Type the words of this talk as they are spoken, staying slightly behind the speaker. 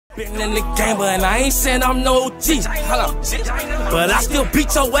Been in the game, but I ain't saying I'm no G. Hold on. But I still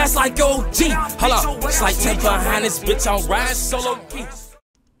beat your ass like OG. Hold on. It's like 10 behind this bitch, I'm riding solo.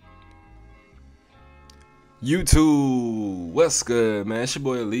 YouTube, what's good, man? It's your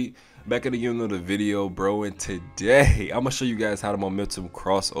boy Elite, back at again with another video, bro. And today I'm gonna show you guys how the momentum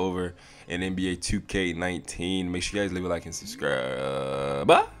crossover in NBA 2K19. Make sure you guys leave a like and subscribe.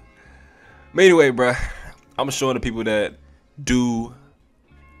 But anyway, bro, I'm showing the people that do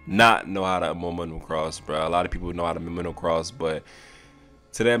not know how to momentum cross, bro. A lot of people know how to momentum cross, but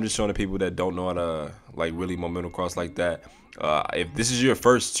today I'm just showing the people that don't know how to like really momentum cross like that. If this is your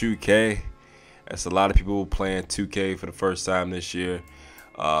first 2K, that's a lot of people playing 2K for the first time this year.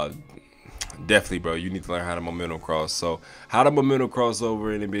 Definitely, bro, you need to learn how to momentum cross. So how to momentum cross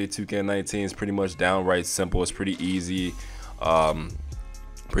over in NBA 2K19 is pretty much downright simple. It's pretty easy.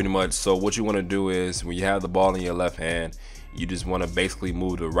 Pretty much. So what you want to do is when you have the ball in your left hand, you just want to basically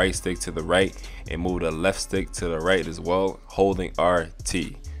move the right stick to the right and move the left stick to the right as well, holding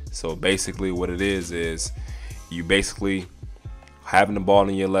RT. So basically what it is you basically having the ball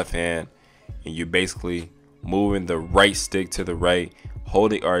in your left hand and you're basically moving the right stick to the right,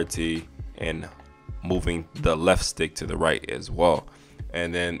 holding RT, and moving the left stick to the right as well.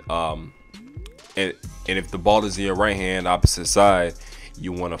 And then and if the ball is in your right hand, opposite side,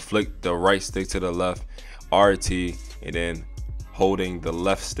 you want to flick the right stick to the left, RT, and then holding the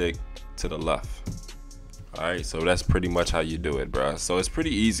left stick to the left. All right, so that's pretty much how you do it, bro. So it's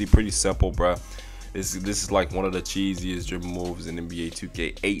pretty easy, pretty simple, bro. This is like one of the cheesiest dribble moves in NBA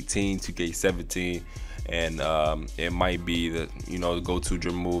 2K18, 2K17, and it might be the go-to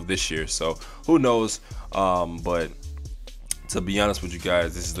dribble move this year. So who knows? But to be honest with you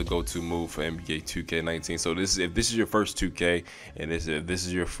guys, this is the go-to move for NBA 2K19. So if this is your first 2K, and if this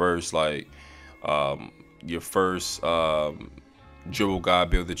is your first dribble god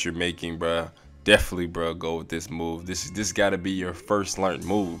build that you're making, bruh, definitely, bro, go with this move. This got to be your first learned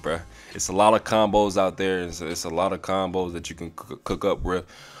move, bruh. It's a lot of combos out there. It's a lot of combos that you can cook up with,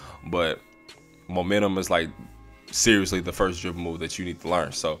 but momentum is like seriously the first dribble move that you need to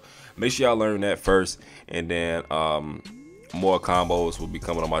learn. So make sure y'all learn that first, and then more combos will be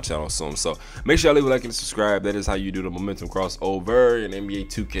coming on my channel soon. So make sure y'all leave a like and subscribe. That is how you do the momentum crossover in NBA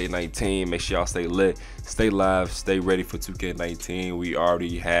 2K19. Make sure y'all stay lit, stay live, stay ready for 2K19. We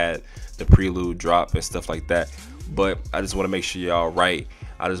already had the prelude drop and stuff like that, but I just want to make sure y'all right.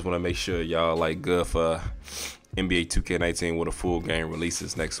 I just want to make sure y'all like good for NBA 2K19 with a full game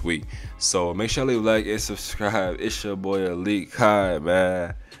releases next week. So make sure y'all leave a like and subscribe. It's your boy Elite. Hi,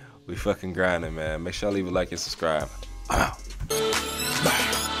 man. We fucking grinding, man. Make sure y'all leave a like and subscribe. I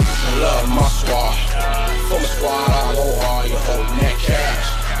love my squad. For my squad, I go hard. You holding that cash.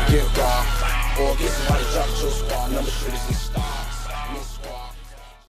 Get raw. Or get somebody drop your squad. Number 3 is in style.